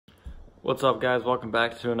What's up, guys? Welcome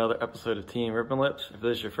back to another episode of Team Rippin' Lips. If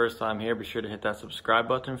this is your first time here, be sure to hit that subscribe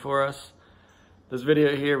button for us. This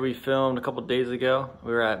video here we filmed a couple days ago.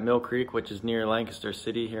 We were at Mill Creek, which is near Lancaster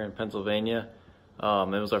City here in Pennsylvania. It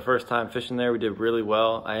was our first time fishing there. We did really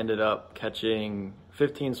well. I ended up catching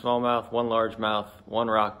 15 smallmouth, 1 largemouth, 1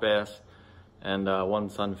 rock bass, and 1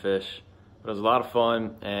 sunfish. But it was a lot of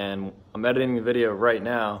fun, and I'm editing the video right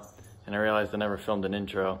now, and I realized I never filmed an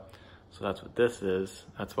intro. So that's what this is.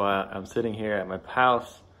 That's why I'm sitting here at my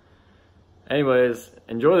house. Anyways,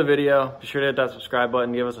 enjoy the video. Be sure to hit that subscribe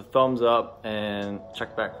button, give us a thumbs up, and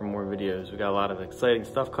check back for more videos. We got a lot of exciting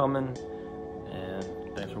stuff coming, and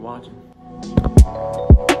thanks for watching.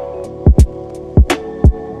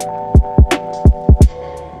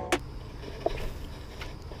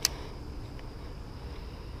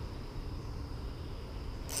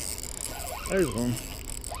 There's one.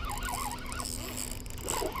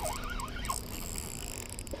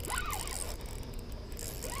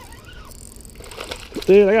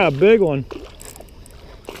 Dude, I got a big one.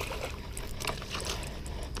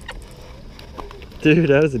 Dude,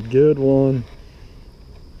 that is a good one.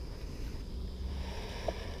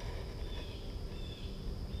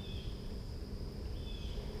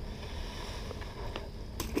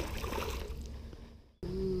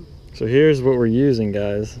 So here's what we're using,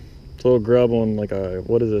 guys. It's a little grub on like a,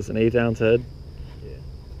 what is this, an 1/8 ounce head? Yeah.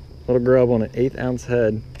 Little grub on an 1/8 ounce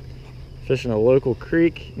head. Fishing a local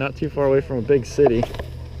creek, not too far away from a big city.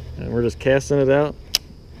 And we're just casting it out,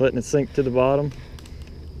 letting it sink to the bottom,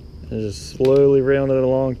 and just slowly reeling it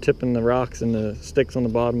along, tipping the rocks and the sticks on the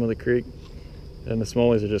bottom of the creek. And the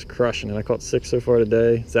smallies are just crushing it. I caught 6 so far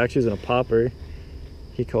today. Zach's using a popper.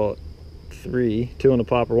 He caught 3, 2 on the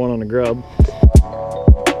popper, 1 on the grub.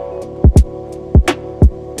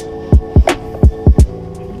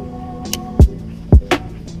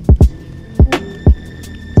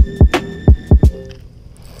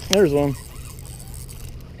 There's one.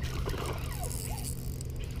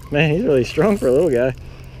 Man, he's really strong for a little guy.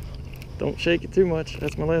 Don't shake it too much.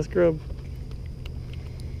 That's my last grub.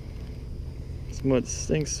 This mud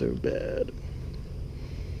stinks so bad.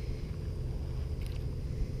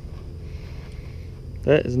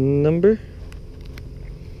 That is number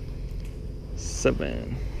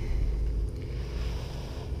 7.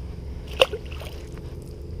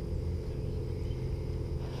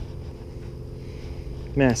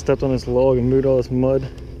 Man, I stepped on this log and moved all this mud.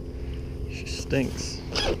 She stinks.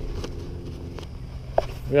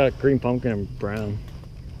 We got a green pumpkin and brown.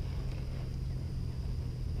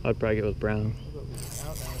 I'd probably go with brown.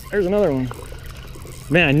 There's another one.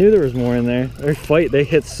 Man, I knew there was more in there. They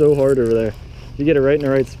hit so hard over there. You get it right in the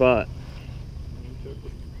right spot.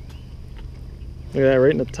 Look at that,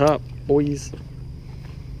 right in the top, boys.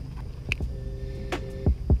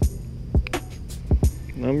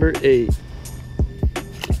 Number 8.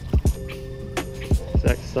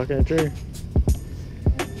 Zach stuck in a tree.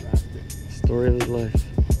 Story of his life.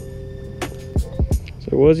 So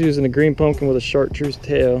I was using a green pumpkin with a chartreuse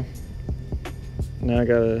tail. Now I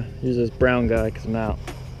gotta use this brown guy because I'm out.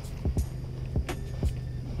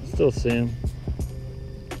 Still see him.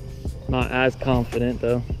 Not as confident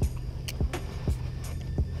though.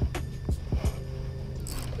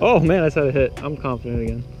 Oh man, I just had a hit. I'm confident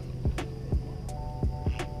again.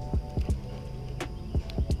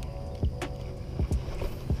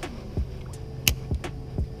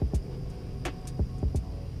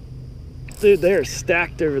 Dude, they're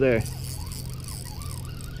stacked over there.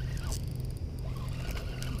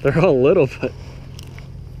 They're all little, but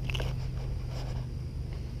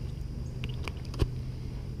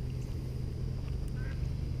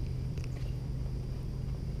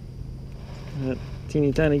that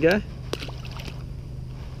teeny tiny guy.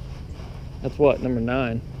 That's what, number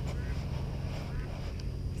 9.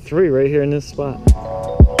 3 right here in this spot.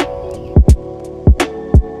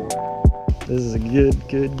 This is a good.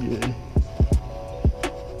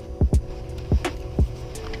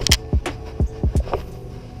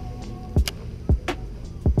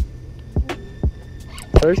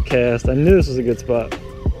 First cast, I knew this was a good spot.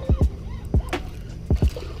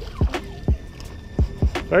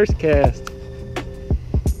 First cast.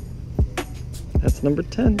 That's number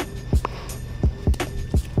 10.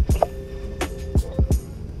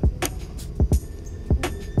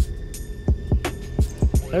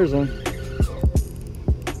 There's one.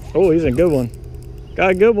 Oh, he's a good one.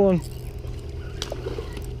 Got a good one.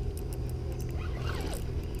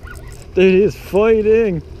 Dude, he's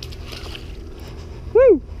fighting.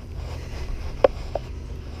 Woo!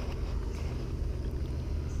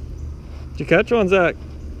 Did you catch one, Zach?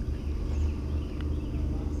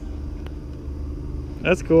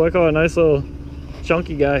 That's cool. I caught a nice little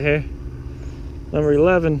chunky guy here. Number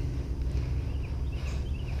 11.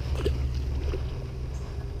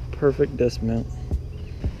 Perfect dismount.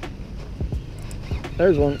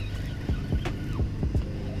 There's one.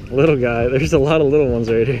 Little guy. There's a lot of little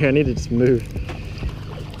ones right here. I need to just move.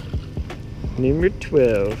 Number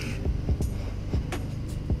 12.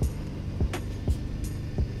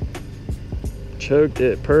 Choked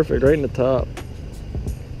it. Perfect. Right in the top.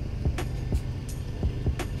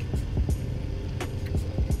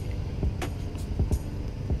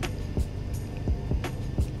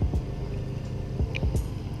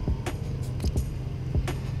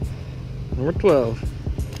 Number 12.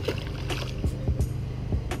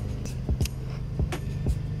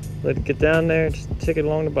 Let it get down there, just tick it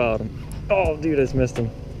along the bottom. Oh, dude, I just missed him.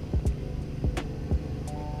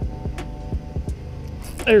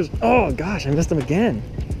 There's, oh gosh, I missed him again.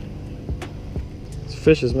 This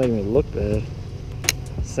fish is making me look bad.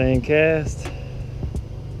 Same cast.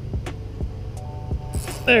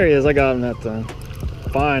 There he is, I got him that time.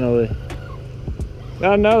 Finally.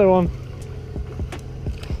 Got another one.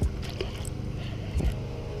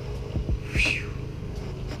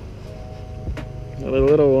 Another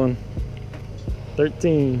little one.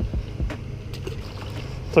 13.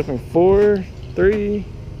 Took me 3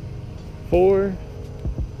 or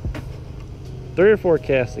 4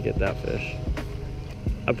 casts to get that fish.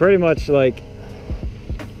 I pretty much like,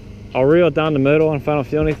 I'll reel it down the middle, and if I don't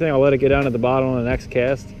feel anything, I'll let it get down at the bottom on the next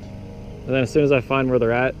cast. And then as soon as I find where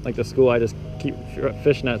they're at, like the school, I just keep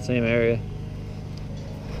fishing that same area.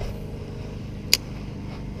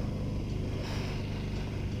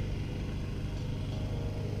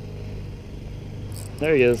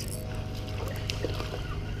 There he is. Is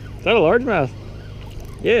that a largemouth?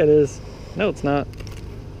 Yeah, it is. No, it's not.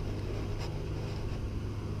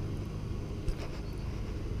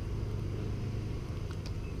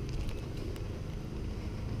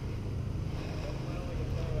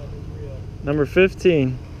 Number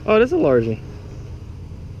 15. Oh, it is a largie.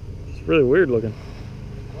 It's really weird looking.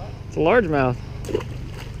 What? It's a largemouth.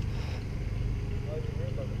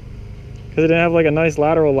 Because it didn't have like a nice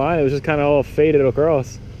lateral line, it was just kind of all faded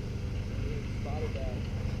across.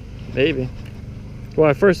 Maybe. When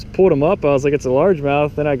I first pulled him up, I was like, it's a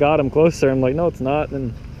largemouth. Then I got him closer. I'm like, no, it's not.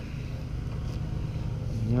 Then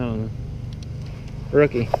I don't know.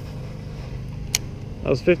 Rookie. I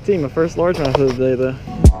was 15, my first largemouth of the day, though.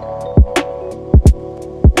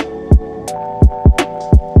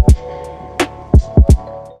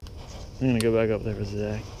 I'm gonna go back up there for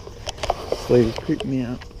Zach. This lady creeped me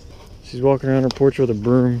out. She's walking around her porch with a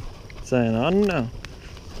broom saying, oh no,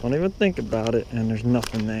 don't even think about it, and there's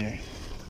nothing there.